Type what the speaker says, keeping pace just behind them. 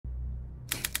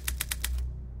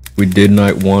We did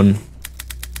night 1.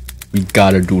 We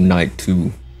gotta do night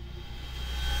 2.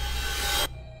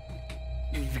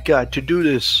 You've got to do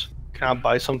this. Can I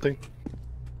buy something?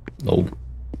 No.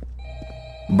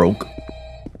 Broke.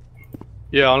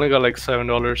 Yeah, I only got like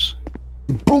 $7.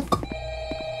 Broke.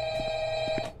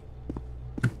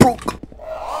 Broke.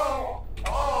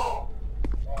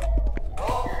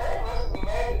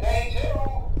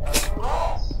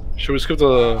 Should we skip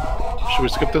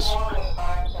this?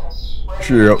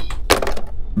 Sure.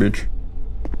 Bitch.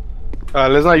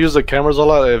 Let's not use the cameras a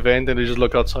lot at the event and just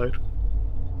look outside.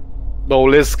 No,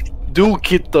 let's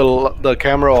keep the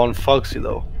camera on Foxy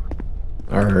though.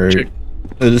 Alright.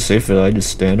 Is it safe that I just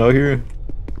stand out here?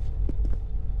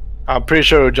 I'm pretty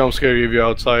sure it'll jump scare you if you're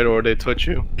outside or they touch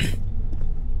you.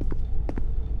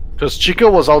 Cause Chica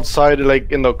was outside,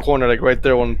 like in the corner, like right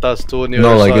there when that's two on the other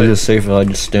side. No, like is it safe if I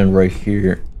just stand right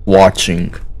here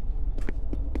watching?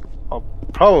 Oh,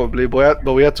 probably, but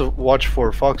we had to watch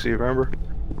for Foxy. Remember?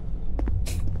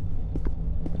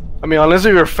 I mean, unless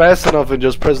you're fast enough and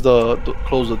just press the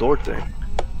close the door thing,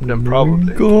 then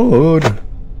probably. God.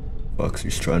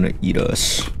 Foxy's trying to eat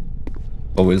us.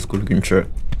 Always good looking shirt.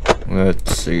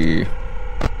 Let's see.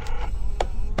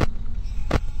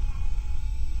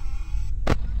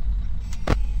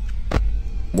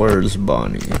 Where's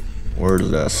Bonnie? Where's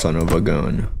that son of a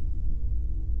gun?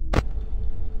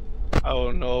 I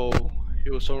don't know. He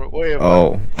was somewhere. Wait.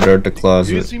 Oh, they're at the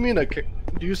closet. Do you see me in a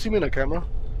camera?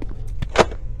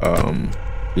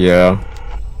 Yeah.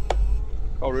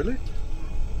 Oh really?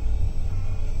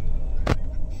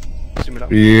 See me now?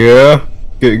 Yeah.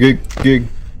 Get.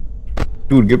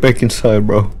 Dude, get back inside,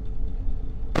 bro.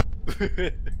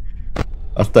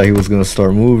 I thought he was gonna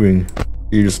start moving.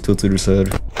 He just tilted his head.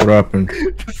 What happened?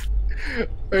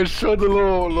 I showed the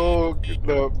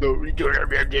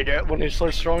when they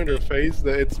start showing their face,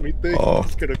 the it's me thing. Oh.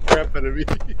 It's gonna crap out of me.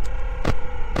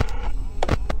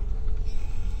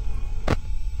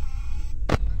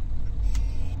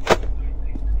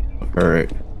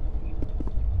 Alright.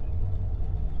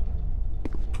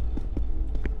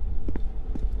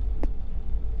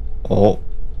 Oh.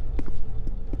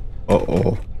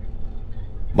 Uh-oh.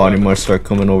 Bonnie might start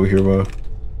coming over here, bro.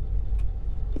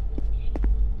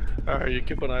 Alright, you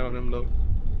keep an eye on him though.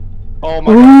 Oh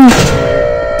my god.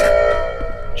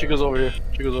 Chica's over here.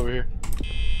 Chica's over here.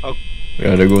 Oh.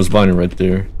 Yeah, there goes Bonnie right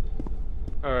there.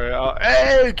 Alright,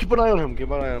 hey, keep an eye on him.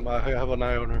 Keep an eye on him. I have an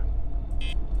eye on her.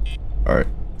 Alright.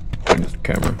 The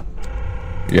camera.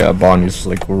 Yeah, Bonnie's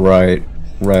like right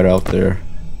out there.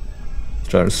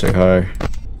 Trying to say hi.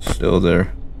 Still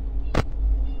there.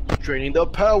 Draining the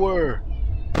power.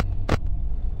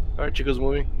 Alright, Chica's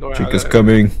moving. No, Chica's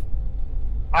coming.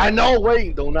 I know,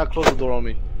 wait! Do not close the door on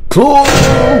me. Close!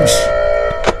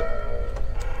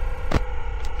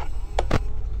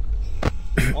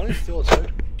 Bonnie's still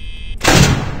outside.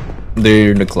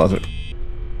 They're in the closet.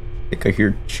 I think I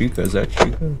hear Chica. Is that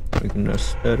Chica? Making that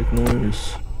static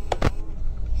noise.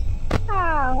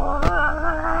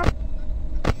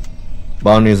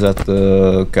 Bonnie's at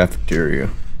the cafeteria.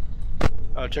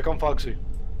 Check on Foxy.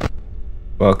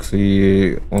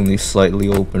 Foxy only slightly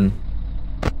open.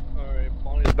 Alright,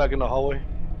 Bonnie's back in the hallway.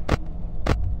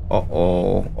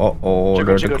 Uh-oh. Check on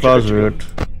There's Chica, the closet.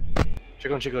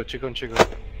 Check on Chica.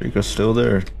 Chica's still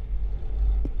there.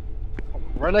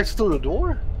 Right next to the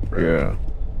door? Yeah.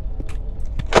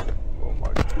 Oh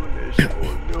my goodness.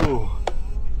 Oh no.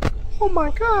 Oh my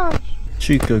gosh.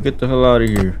 Chica, get the hell out of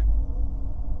here.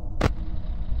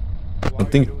 What I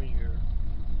think. are you doing here?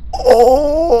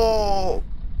 Oh!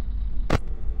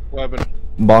 What happened?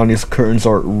 Bonnie's curtains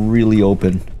are really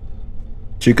open.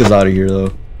 Chica's out of here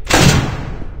though.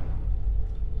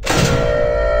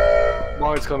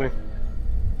 Bonnie's coming.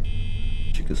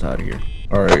 Chica's out of here.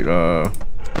 Alright,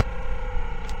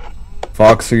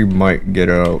 Foxy might get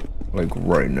out, like,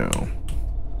 right now.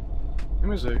 Let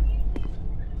me see.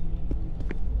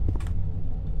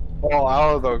 Oh,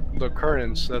 out of the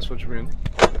curtains, that's what you mean.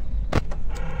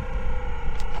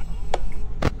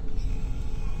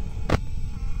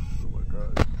 Oh my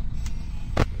god.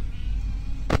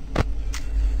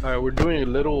 Alright, we're doing a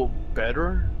little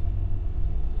better.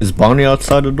 Is Bonnie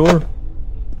outside the door?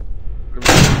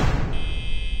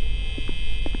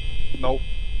 Nope.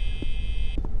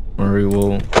 Alright,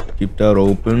 we'll keep that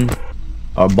open.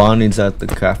 Our Bonnie's at the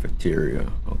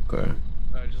cafeteria. Okay.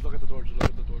 Alright, just look at the doors,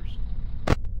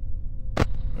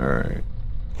 Alright.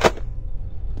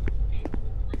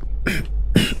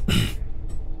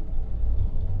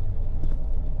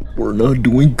 We're not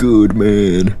doing good,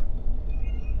 man.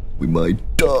 We might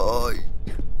die.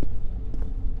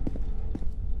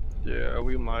 Yeah,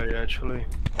 we might actually.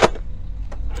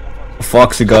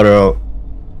 Foxy got her out.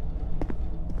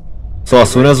 So as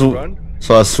soon as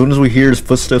Run? we hear his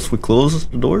footsteps, we close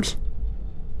the doors.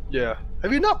 Yeah.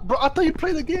 Have you not, bro? I thought you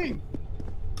played the game.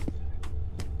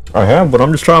 I have, but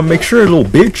I'm just trying to make sure, little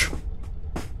bitch.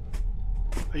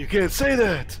 You can't say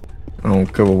that. I don't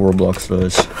care what Roblox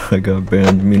does. I got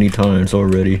banned many times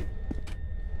already.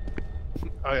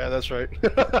 Oh yeah, that's right.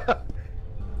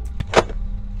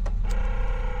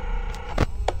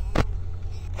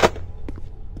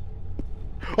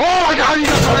 Oh my god, you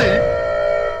got Sonny!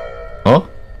 Huh?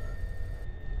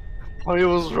 Sonny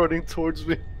was running towards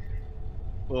me.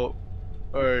 Oh,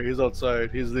 alright, he's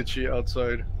outside. He's literally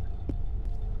outside.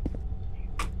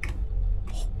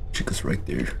 Chica's right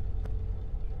there.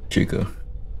 Chica.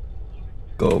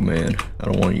 Go, man. I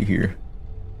don't want you here.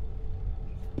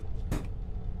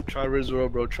 Try raise her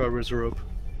up, bro. Try raise her up.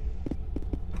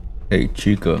 Hey,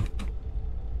 Chica.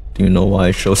 Do you know why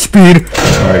I show speed?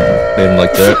 Alright, didn't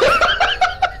like that.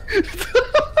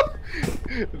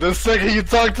 The second you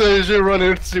talk to her, she run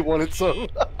in. She wanted some.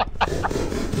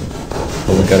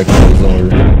 Oh, we gotta close on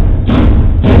her.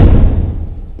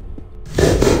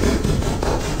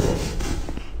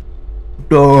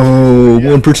 Oh,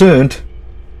 1%.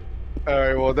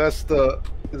 Alright, well, that's the.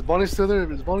 Is Bonnie still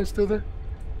there? Is Bonnie still there?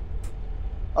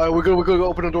 Alright, we're good.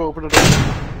 Open the door. Open the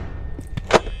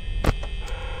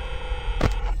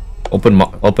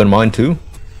door. Open mine too?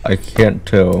 I can't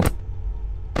tell.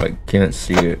 I can't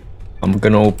see it. I'm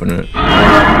gonna open it.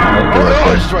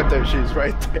 Oh, she's right there. She's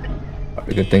right there.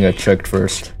 Good thing I checked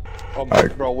first. Oh my,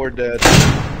 bro, we're dead.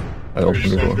 I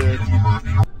opened the door. Dead.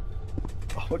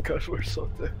 Oh my gosh, we're so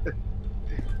dead.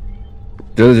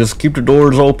 Dude, just keep the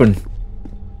doors open.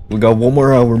 We got 1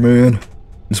 more hour, man.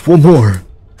 It's 1 more.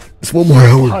 It's 1 more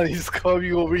hour. Bonnie's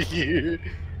coming over here.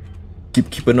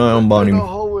 Keep an eye on Bonnie. In the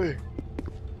hallway.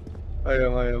 I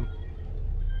am.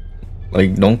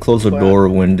 Like, don't close the door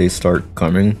when they start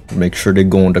coming. Make sure they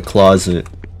go in the closet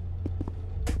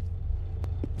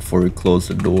before you close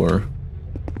the door.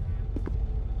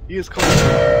 He is coming.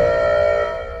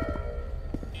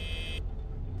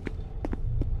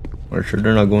 Are you sure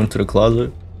they're not going to the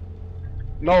closet?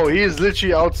 No, he is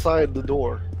literally outside the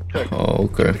door. Check. Oh,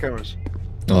 okay. Check the cameras.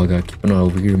 Oh, I gotta keep an eye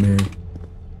over here, man.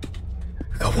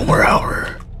 We got 1 more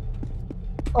hour.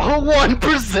 Oh,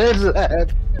 1%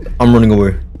 left. I'm running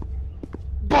away.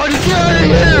 Bonnie, get out of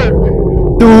here!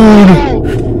 Dude!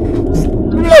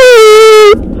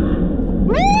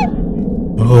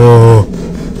 Oh.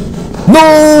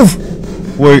 No!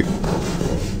 Wait.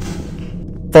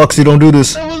 Foxy, don't do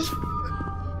this. That was.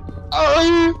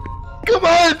 Come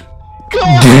on! Come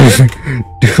on! Dude.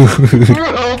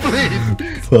 Bro,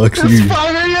 please! Foxy. It's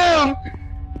 5 AM!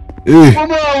 Hey, 1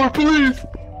 more hour, please!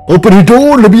 open the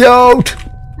door, let me out!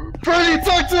 Freddy,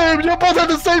 talk to him! You both have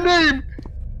the same name!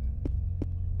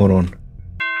 Hold on.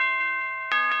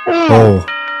 Oh.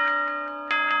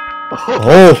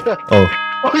 Oh. Oh.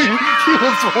 Oh, he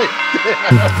was right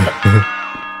there!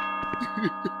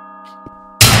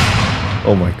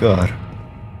 Oh my god.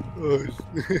 Oh,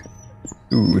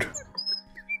 Dude.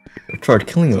 They tried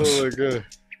killing us. oh my god.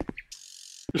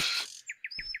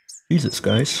 Jesus,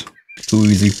 guys. Too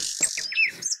easy.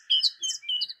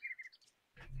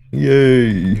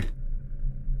 Yay.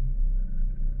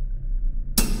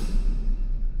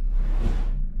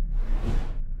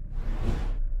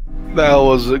 That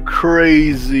was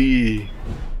crazy.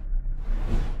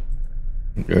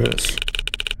 Yes.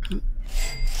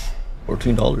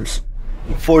 $14.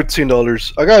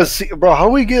 $14. I got a C, bro. How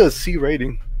do we get a C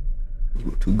rating?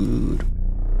 Too good.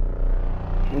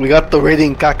 We got the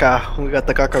rating, caca. We got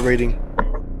the caca rating.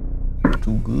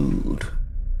 Too good.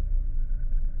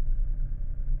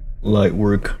 Light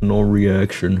work, no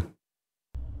reaction.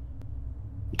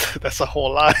 That's a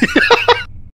whole lot.